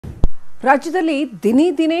ರಾಜ್ಯದಲ್ಲಿ ದಿನೇ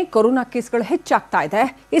ದಿನೇ ಕೊರೋನಾ ಕೇಸ್ಗಳು ಹೆಚ್ಚಾಗ್ತಾ ಇದೆ.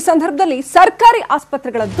 ಈ ಸಂದರ್ಭದಲ್ಲಿ ಸರ್ಕಾರಿ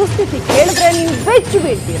ಆಸ್ಪತ್ರೆಗಳ ದುಸ್ಥಿತಿ ಕೇಳಿದ್ರೆ ನೀವು ಬೆಚ್ಚಿ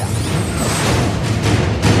ಬೀಳ್ತೀರಾ.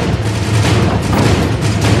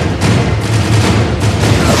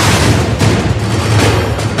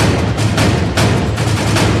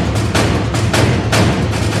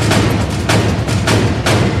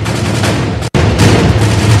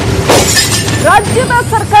 ರಾಜ್ಯದ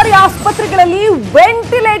ಸರ್ಕಾರಿ ಆಸ್ಪತ್ರೆಗಳಲ್ಲಿ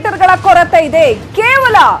ವೆಂಟಿಲೇಟರ್ಗಳ ಕೊರತೆ ಇದೆ.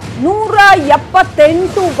 ಕೇವಲ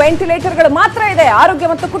 178 ವೆಂಟಿಲೇಟರ್ಗಳು ಮಾತ್ರ ಇದೆ. ಆರೋಗ್ಯ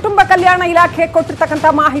ಮತ್ತು ಕುಟುಂಬ ಕಲ್ಯಾಣ ಇಲಾಖೆ ಕೊಟ್ಟಿರ್ತಕ್ಕಂಥ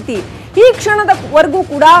ಮಾಹಿತಿ. ಈ ಕ್ಷಣದವರೆಗೂ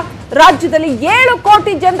ಕೂಡ ರಾಜ್ಯದಲ್ಲಿ 7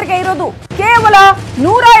 ಕೋಟಿ ಜನರಿಗೆ ಇರೋದು ಕೇವಲ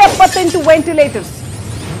 178 ವೆಂಟಿಲೇಟರ್ಸ್.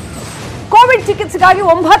 ಕೋವಿಡ್ ಚಿಕಿತ್ಸೆಗಾಗಿ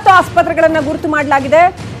 9 ಆಸ್ಪತ್ರೆಗಳನ್ನು ಗುರುತು ಮಾಡಲಾಗಿದೆ.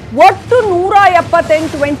 ಒಟ್ಟು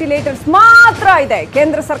 178 ವೆಂಟಿಲೇಟರ್ಸ್ ಮಾತ್ರ ಇದೆ.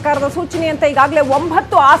 ಕೇಂದ್ರ ಸರ್ಕಾರದ ಸೂಚನೆಯಂತೆ ಈಗಾಗಲೇ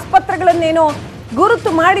 9 ಆಸ್ಪತ್ರೆಗಳನ್ನೇನೋ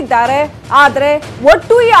ಗುರುತು ಮಾಡಿದ್ದಾರೆ. ಆದರೆ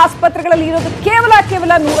ಒಟ್ಟು ಈ ಆಸ್ಪತ್ರೆಗಳಲ್ಲಿ ಇರೋದು ಕೇವಲ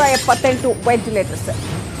 178 ವೆಂಟಿಲೇಟರ್ಸ್.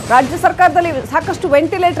 ರಾಜ್ಯ ಸರ್ಕಾರದಲ್ಲಿ ಸಾಕಷ್ಟು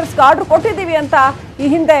ವೆಂಟಿಲೇಟರ್ಸ್ಗೆ ಆರ್ಡರ್ ಕೊಟ್ಟಿದ್ದೀವಿ ಅಂತ ಈ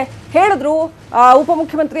ಹಿಂದೆ ಹೇಳಿದ್ರು.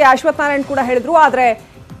 ಉಪಮುಖ್ಯಮಂತ್ರಿ ಅಶ್ವಥ್ ನಾರಾಯಣ್ ಕೂಡ ಹೇಳಿದ್ರು. ಆದರೆ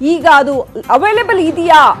ಈಗ ಅದು ಅವೈಲೇಬಲ್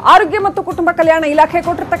ಇದೆಯಾ? ಆರೋಗ್ಯ ಮತ್ತು ಕುಟುಂಬ ಕಲ್ಯಾಣ ಇಲಾಖೆ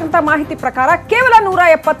ಕೊಟ್ಟಿರ್ತಕ್ಕಂಥ ಮಾಹಿತಿ ಪ್ರಕಾರ ಕೇವಲ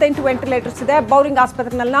 178 ವೆಂಟಿಲೇಟರ್ಸ್ ಇದೆ. ಬೌರಿಂಗ್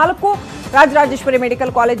ಆಸ್ಪತ್ರೆಯಲ್ಲಿ 4, ರಾಜರಾಜೇಶ್ವರಿ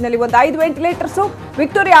ಮೆಡಿಕಲ್ ಕಾಲೇಜಿನಲ್ಲಿ 5 ವೆಂಟಿಲೇಟರ್ಸ್,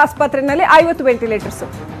 ವಿಕ್ಟೋರಿಯಾ ಆಸ್ಪತ್ರೆಯಲ್ಲಿ 50 ವೆಂಟಿಲೇಟರ್ಸ್.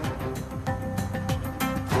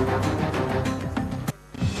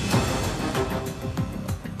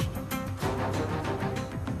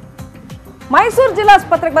 ಮೈಸೂರು ಜಿಲ್ಲಾ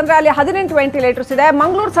ಆಸ್ಪತ್ರೆಗೆ ಬಂದ್ರೆ ಅಲ್ಲಿ 18 ವೆಂಟಿಲೇಟರ್ಸ್ ಇದೆ.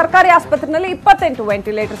 ಮಂಗಳೂರು ಸರ್ಕಾರಿ ಆಸ್ಪತ್ರೆಯಲ್ಲಿ 28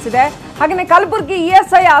 ವೆಂಟಿಲೇಟರ್ಸ್ ಇದೆ. ಹಾಗೆಯೇ ಕಲಬುರಗಿ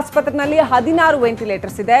ಇಎಸ್ಐ ಆಸ್ಪತ್ರೆಯಲ್ಲಿ 16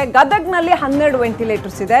 ವೆಂಟಿಲೇಟರ್ಸ್ ಇದೆ. ಗದಗ್ನಲ್ಲಿ 12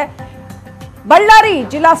 ವೆಂಟಿಲೇಟರ್ಸ್ ಇದೆ. ಬಳ್ಳಾರಿ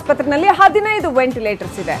ಜಿಲ್ಲಾಸ್ಪತ್ರೆಯಲ್ಲಿ 15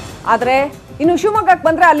 ವೆಂಟಿಲೇಟರ್ಸ್ ಇದೆ. ಆದರೆ ಇನ್ನು ಶಿವಮೊಗ್ಗಕ್ಕೆ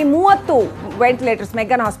ಬಂದ್ರೆ ಅಲ್ಲಿ 30 ವೆಂಟಿಲೇಟರ್ಸ್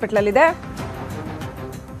ಮೆಗ್ಗಾನ್ ಹಾಸ್ಪಿಟಲ್ ಇದೆ.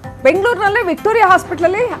 ಬೆಂಗಳೂರಿನಲ್ಲಿ ವಿಕ್ಟೋರಿಯಾ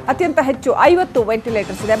ಹಾಸ್ಪಿಟಲ್ ಅತ್ಯಂತ ಹೆಚ್ಚು 50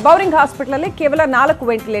 ವೆಂಟಿಲೇಟರ್ಸ್ ಇದೆ. ಬೌರಿಂಗ್ ಹಾಸ್ಪಿಟಲ್ ಕೇವಲ 4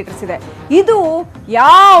 ವೆಂಟಿಲೇಟರ್ಸ್ ಇದೆ. ಇದು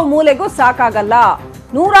ಯಾವ ಮೂಲೆಗೂ ಸಾಕಾಗಲ್ಲ.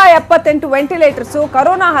 178 ವೆಂಟಿಲೇಟರ್ಸ್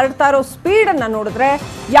ಕೊರೋನಾ ಹರಡ್ತಾ ಇರೋ ಸ್ಪೀಡ್ ಅನ್ನ ನೋಡಿದ್ರೆ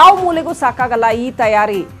ಯಾವ ಮೂಲೆಗೂ ಸಾಕಾಗಲ್ಲ ಈ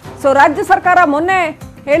ತಯಾರಿ. ಸೊ ರಾಜ್ಯ ಸರ್ಕಾರ ಮೊನ್ನೆ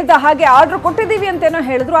ಹೇಳಿದ ಹಾಗೆ ಆರ್ಡರ್ ಕೊಟ್ಟಿದ್ದೀವಿ ಅಂತೇನೋ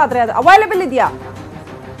ಹೇಳಿದ್ರು. ಆದ್ರೆ ಅದು ಅವೈಲೇಬಲ್ ಇದೆಯಾ?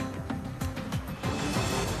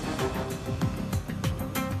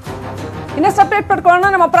 ಇನ್ನಷ್ಟು ಅಪ್ಡೇಟ್ ಪಡ್ಕೊಳ್ಳೋಣ.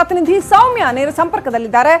 ನಮ್ಮ ಪ್ರತಿನಿಧಿ ಸೌಮ್ಯ ನೇರ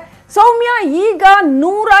ಸಂಪರ್ಕದಲ್ಲಿದ್ದಾರೆ. ಸೌಮ್ಯ, ಈಗ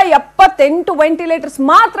 178 ವೆಂಟಿಲೇಟರ್ಸ್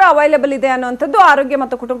ಮಾತ್ರ ಅವೈಲೇಬಲ್ ಇದೆ ಅನ್ನುವಂಥದ್ದು ಆರೋಗ್ಯ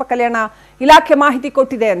ಮತ್ತು ಕುಟುಂಬ ಕಲ್ಯಾಣ ಇಲಾಖೆ ಮಾಹಿತಿ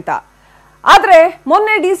ಕೊಟ್ಟಿದೆ ಅಂತ. ಆದ್ರೆ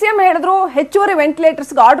ಮೊನ್ನೆ DCM ಹೇಳಿದ್ರು ಹೆಚ್ಚುವರಿ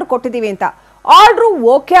ವೆಂಟಿಲೇಟರ್ಸ್ಗೆ ಆರ್ಡರ್ ಕೊಟ್ಟಿದ್ದೀವಿ ಅಂತ. ಆರ್ಡರ್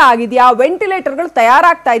ಓಕೆ ಆಗಿದೆಯಾ? ವೆಂಟಿಲೇಟರ್ಗಳು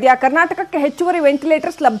ತಯಾರಾಗ್ತಾ ಇದೆಯಾ? ಕರ್ನಾಟಕಕ್ಕೆ ಹೆಚ್ಚುವರಿ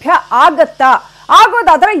ವೆಂಟಿಲೇಟರ್ಸ್ ಲಭ್ಯ ಆಗತ್ತಾ?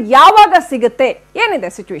 ಆಗೋದಾದ್ರೆ ಯಾವಾಗ ಸಿಗುತ್ತೆ?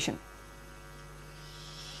 ಏನಿದೆ ಸಿಚುವೇಶನ್?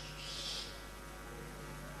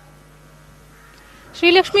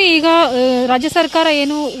 ಶ್ರೀಲಕ್ಷ್ಮಿ, ಈಗ ರಾಜ್ಯ ಸರ್ಕಾರ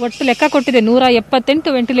ಏನು ಒಟ್ಟು ಲೆಕ್ಕ ಕೊಟ್ಟಿದೆ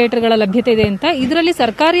 178 ವೆಂಟಿಲೇಟರ್ಗಳ ಲಭ್ಯತೆ ಇದೆ ಅಂತ. ಇದರಲ್ಲಿ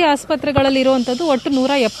ಸರ್ಕಾರಿ ಆಸ್ಪತ್ರೆಗಳಲ್ಲಿ ಇರುವಂತದ್ದು ಒಟ್ಟು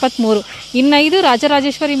 173. ಇನ್ನು 5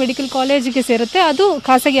 ರಾಜರಾಜೇಶ್ವರಿ ಮೆಡಿಕಲ್ ಕಾಲೇಜಿಗೆ ಸೇರುತ್ತೆ. ಅದು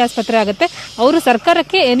ಖಾಸಗಿ ಆಸ್ಪತ್ರೆ ಆಗುತ್ತೆ. ಅವರು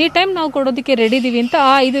ಸರ್ಕಾರಕ್ಕೆ ಎನಿ ಟೈಮ್ ನಾವು ಕೊಡೋದಕ್ಕೆ ರೆಡಿ ಇದೀವಿ ಅಂತ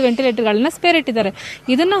ಆ 5 ವೆಂಟಿಲೇಟರ್ಗಳನ್ನ ಸ್ಪೇರ್ ಇಟ್ಟಿದ್ದಾರೆ.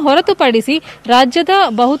 ಇದನ್ನ ಹೊರತುಪಡಿಸಿ ರಾಜ್ಯದ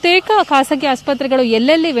ಬಹುತೇಕ ಖಾಸಗಿ ಆಸ್ಪತ್ರೆಗಳು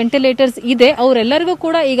ಎಲ್ಲೆಲ್ಲಿ ವೆಂಟಿಲೇಟರ್ಸ್ ಇದೆ ಅವರೆಲ್ಲರಿಗೂ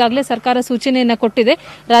ಕೂಡ ಈಗಾಗಲೇ ಸರ್ಕಾರ ಸೂಚನೆಯನ್ನ ಕೊಟ್ಟಿದೆ.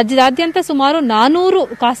 ರಾಜ್ಯದಾದ್ಯಂತ ಸುಮಾರು 400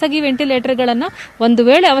 ಖಾಸಗಿ ವೆಂಟಿಲೇಟರ್ಗಳನ್ನ ಒಂದು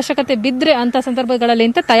ವೇಳೆ ಅವಶ್ಯಕತೆ ಬಿದ್ದರೆ ಅಂತ ಸಂದರ್ಭಗಳಲ್ಲಿ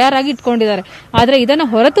ಅಂತ ತಯಾರಾಗಿ ಇಟ್ಕೊಂಡಿದ್ದಾರೆ. ಆದರೆ ಇದನ್ನು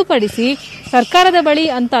ಹೊರತುಪಡಿಸಿ ಸರ್ಕಾರದ ಬಳಿ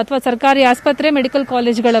ಅಂತ ಅಥವಾ ಸರ್ಕಾರಿ ಆಸ್ಪತ್ರೆ ಮೆಡಿಕಲ್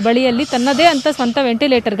ಕಾಲೇಜುಗಳ ಬಳಿಯಲ್ಲಿ ತನ್ನದೇ ಅಂತ ಸ್ವಂತ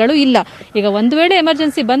ವೆಂಟಿಲೇಟರ್ಗಳು ಇಲ್ಲ. ಈಗ ಒಂದು ವೇಳೆ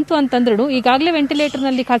ಎಮರ್ಜೆನ್ಸಿ ಬಂತು ಅಂತಂದ್ರೂ ಈಗಾಗಲೇ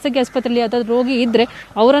ವೆಂಟಿಲೇಟರ್ನಲ್ಲಿ ಖಾಸಗಿ ಆಸ್ಪತ್ರೆಯಲ್ಲಿ ಯಾವ್ದಾದ್ರು ರೋಗಿ ಇದ್ರೆ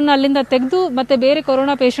ಅವರನ್ನು ಅಲ್ಲಿಂದ ತೆಗೆದು ಮತ್ತೆ ಬೇರೆ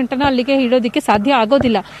ಕೊರೋನಾ ಪೇಷಂಟನ್ನು ಅಲ್ಲಿಗೆ ಇಡೋದಕ್ಕೆ ಸಾಧ್ಯ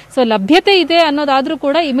ಆಗೋದಿಲ್ಲ. ಸೊ ಲಭ್ಯತೆ ಇದೆ ಅನ್ನೋದಾದ್ರೂ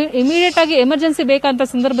ಕೂಡ ಇಮಿಡಿಯೇಟ್ ಆಗಿ ಎಮರ್ಜೆನ್ಸಿ ಬೇಕಂತ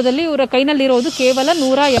ಸಂದರ್ಭದಲ್ಲಿ ಇವರ ಕೈನಲ್ಲಿರೋದು ಕೇವಲ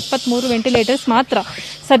 173 ವೆಂಟಿಲೇಟರ್ಸ್ ಮಾತ್ರ.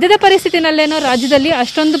 ಸದ್ಯದ ಪರಿಸ್ಥಿತಿನಲ್ಲೇನೋ ರಾಜ್ಯದಲ್ಲಿ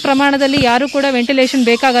ಅಷ್ಟೊಂದು ಪ್ರಮಾಣದಲ್ಲಿ ಯಾರು ಕೂಡ ವೆಂಟಿಲೇಷನ್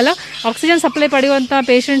ಬೇಕಾಗಲ್ಲ. ಆಕ್ಸಿಜನ್ ಸಪ್ಲೈ ಪಡೆಯುವಂತಹ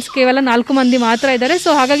ಪೇಷಂಟ್ಸ್ ಕೇವಲ 4 ಮಂದಿ ಮಾತ್ರ ಇದ್ದಾರೆ. ಸೊ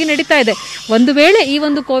ಹಾಗಾಗಿ ನಡೀತಾ ಇದೆ. ಒಂದು ವೇಳೆ ಈ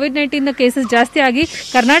ಒಂದು COVID-19 ಕೇಸಸ್ ಜಾಸ್ತಿ ಆಗಿ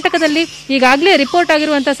ಕರ್ನಾಟಕದಲ್ಲಿ ಈಗಾಗಲೇ ರಿಪೋರ್ಟ್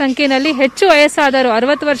ಆಗಿರುವಂತಹ ಸಂಖ್ಯೆಯಲ್ಲಿ ಹೆಚ್ಚು ವಯಸ್ಸಾದವರು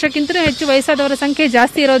 60 ವರ್ಷಕ್ಕಿಂತ ಹೆಚ್ಚು ವಯಸ್ಸಾದವರ ಸಂಖ್ಯೆ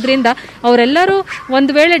ಜಾಸ್ತಿ ಇರೋದ್ರಿಂದ ಅವರೆಲ್ಲರೂ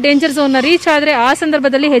ಒಂದು ವೇಳೆ ಡೇಂಜರ್ ಝೋನ್ ರೀಚ್ ಆದರೆ ಆ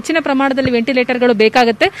ಸಂದರ್ಭದಲ್ಲಿ ಹೆಚ್ಚಿನ ಪ್ರಮಾಣದಲ್ಲಿ ವೆಂಟಿಲೇಟರ್ಗಳು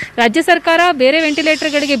ಬೇಕಾಗುತ್ತೆ. ರಾಜ್ಯ ಸರ್ಕಾರ ಬೇರೆ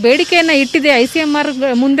ವೆಂಟಿಲೇಟರ್ಗಳಿಗೆ ಬೇಡಿಕೆಯನ್ನ ಇಟ್ಟಿದೆ. ICMR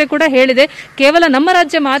ಮುಂದೆ ಕೂಡ ಹೇಳಿದೆ. ಕೇವಲ ನಮ್ಮ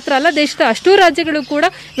ರಾಜ್ಯ ಮಾತ್ರ ಅಲ್ಲ, ದೇಶದ ಅಷ್ಟೂ ರಾಜ್ಯಗಳು ಕೂಡ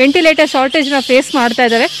ವೆಂಟಿಲೇಟರ್ ಶಾರ್ಟೇಜ್ ನ ಫೇಸ್ ಮಾಡ್ತಾ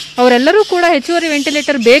ಇದ್ದಾರೆ. ಅವರೆಲ್ಲರೂ ಕೂಡ ಹೆಚ್ಚುವರಿ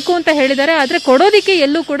ವೆಂಟಿಲೇಟರ್ ಬೇಕು ಅಂತ ಹೇಳಿದ್ದಾರೆ. ಆದ್ರೆ ಕೊಡೋದಿಕ್ಕೆ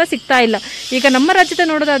ಎಲ್ಲೂ ಕೂಡ ಸಿಗ್ತಾ ಇಲ್ಲ. ಈಗ ನಮ್ಮ ರಾಜ್ಯದ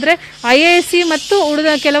ನೋಡೋದಾದ್ರೆ IISc ಮತ್ತು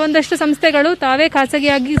ಉಳಿದ ಕೆಲವೊಂದಷ್ಟು ಸಂಸ್ಥೆಗಳು ತಾವೇ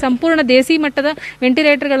ಖಾಸಗಿಯಾಗಿ ಸಂಪೂರ್ಣ ದೇಸಿ ಮಟ್ಟದ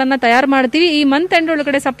ವೆಂಟಿಲೇಟರ್ ಗಳನ್ನ ತಯಾರು ಮಾಡ್ತೀವಿ, ಈ ಮಂತ್ ಎಂಡ್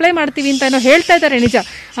ಒಳಗಡೆ ಸಪ್ಲೈ ಮಾಡ್ತೀವಿ ಅಂತ ಹೇಳ್ತಾ ಇದ್ದಾರೆ. ನಿಜ,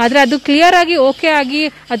 ಆದ್ರೆ ಅದು ಕ್ಲಿಯರ್ ಆಗಿ ಓಕೆ ಆಗಿ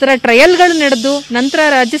ಅದರ ಟ್ರಯಲ್ಗಳು ನಡೆದು ನಂತರ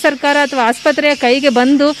ರಾಜ್ಯ ಸರ್ಕಾರ ಅಥವಾ ಆಸ್ಪತ್ರೆಯ ಕೈಗೆ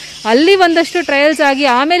ಬಂದು ಅಲ್ಲಿ ಒಂದಷ್ಟು ಟ್ರಯಲ್ಸ್ ಆಗಿ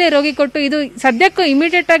ಆಮೇಲೆ ರೋಗಿ ಕೊಟ್ಟು ಇದು ಸದ್ಯಕ್ಕೂ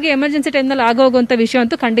ಇಮಿಡಿಯೇಟ್ ಆಗಿ ಎಮರ್ಜೆನ್ಸಿ ಟೈಮ್ನಲ್ಲಿ ಆಗೋಗ ಹೋಗುವಂತ ವಿಷಯ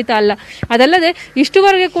ಅಂತೂ ಖಂಡಿತ ಅಲ್ಲ. ಅದಲ್ಲದೆ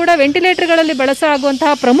ಇಷ್ಟುವರೆಗೆ ಕೂಡ ವೆಂಟಿಲೇಟರ್ಗಳಲ್ಲಿ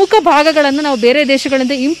ಬಳಸಲಾಗುವಂತಹ ಪ್ರಮುಖ ಭಾಗಗಳನ್ನು ನಾವು ಬೇರೆ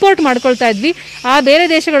ದೇಶಗಳಿಂದ ಇಂಪೋರ್ಟ್ ಮಾಡ್ಕೊಳ್ತಾ ಇದ್ವಿ. ಆ ಬೇರೆ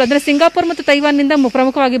ದೇಶಗಳು ಅಂದ್ರೆ ಸಿಂಗಾಪುರ್ ಮತ್ತು ತೈವಾನ್ನಿಂದ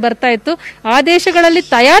ಪ್ರಮುಖವಾಗಿ ಬರ್ತಾ ಇತ್ತು. ಆ ದೇಶಗಳಲ್ಲಿ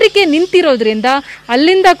ತಯಾರಿಕೆ ನಿಂತಿರೋದ್ರಿಂದ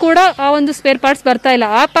ಅಲ್ಲಿಂದ ಕೂಡ ಆ ಒಂದು ಸ್ಪೇರ್ ಪಾರ್ಟ್ಸ್ ಬರ್ತಾ ಇಲ್ಲ.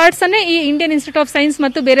 ಆ ಪಾರ್ಟ್ಸ್ ಅನ್ನೇ ಈ ಇಂಡಿಯನ್ ಇನ್ಸ್ಟಿಟ್ಯೂಟ್ ಆಫ್ ಸೈನ್ಸ್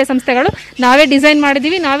ಮತ್ತು ಬೇರೆ ಸಂಸ್ಥೆಗಳು ನಾವೇ ಡಿಸೈನ್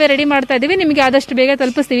ಮಾಡಿದೀವಿ, ನಾವೇ ರೆಡಿ ಮಾಡ್ತಾ ಇದೀವಿ, ನಿಮಗೆ ಆದಷ್ಟು ಬೇಗ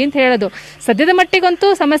ತಲುಪಿಸ್ತೀವಿ ಅಂತ ಹೇಳೋದು. ಸದ್ಯದ ಮಟ್ಟಿಗಂತೂ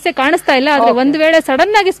ಸಮಸ್ಯೆ ಕಾಣಿಸ್ತಾ ಇಲ್ಲ. ಆದ್ರೆ ಒಂದ್ ವೇಳೆ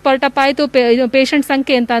ಸಡನ್ ಆಗಿ ಸ್ಪಾಟ್ ಅಪ್ ಆಯ್ತು ಪೇಷಂಟ್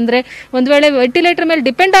ಸಂಖ್ಯೆ ಅಂತ ಅಂದ್ರೆ, ಒಂದ್ ವೇಳೆ ವೆಂಟಿಲೇಟರ್ ಮೇಲೆ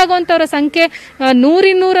ಡಿಪೆಂಡ್ ಆಗುವಂತವರ ಸಂಖ್ಯೆ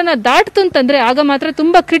 100-200 ದಾಟ್ತು ಅಂತಂದ್ರೆ ಆಗ ಮಾತ್ರ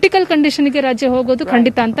ತುಂಬಾ ಕ್ರಿಟಿಕಲ್ ಕಂಡೀಷನ್ಗೆ ರಾಜ್ಯ ಹೋಗೋದು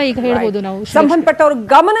ಖಂಡಿತ ಅಂತ ಈಗ ಹೇಳ್ಬೋದು ನಾವು. ಸಂಬಂಧಪಟ್ಟವರು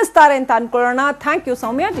ಗಮನಿಸ್ತಾರೆ ಅಂತ ಅನ್ಕೊಳ್ಳೋಣ. ಥ್ಯಾಂಕ್ ಯು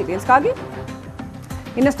ಸೌಮ್ಯ ಡೀಟೇಲ್ಸ್ಗಾಗಿ.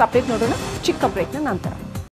 ಇನ್ನಷ್ಟು ಅಪ್ಡೇಟ್ ನೋಡೋಣ ಚಿಕ್ಕ ಬ್ರೇಕ್ನ ನಂತರ.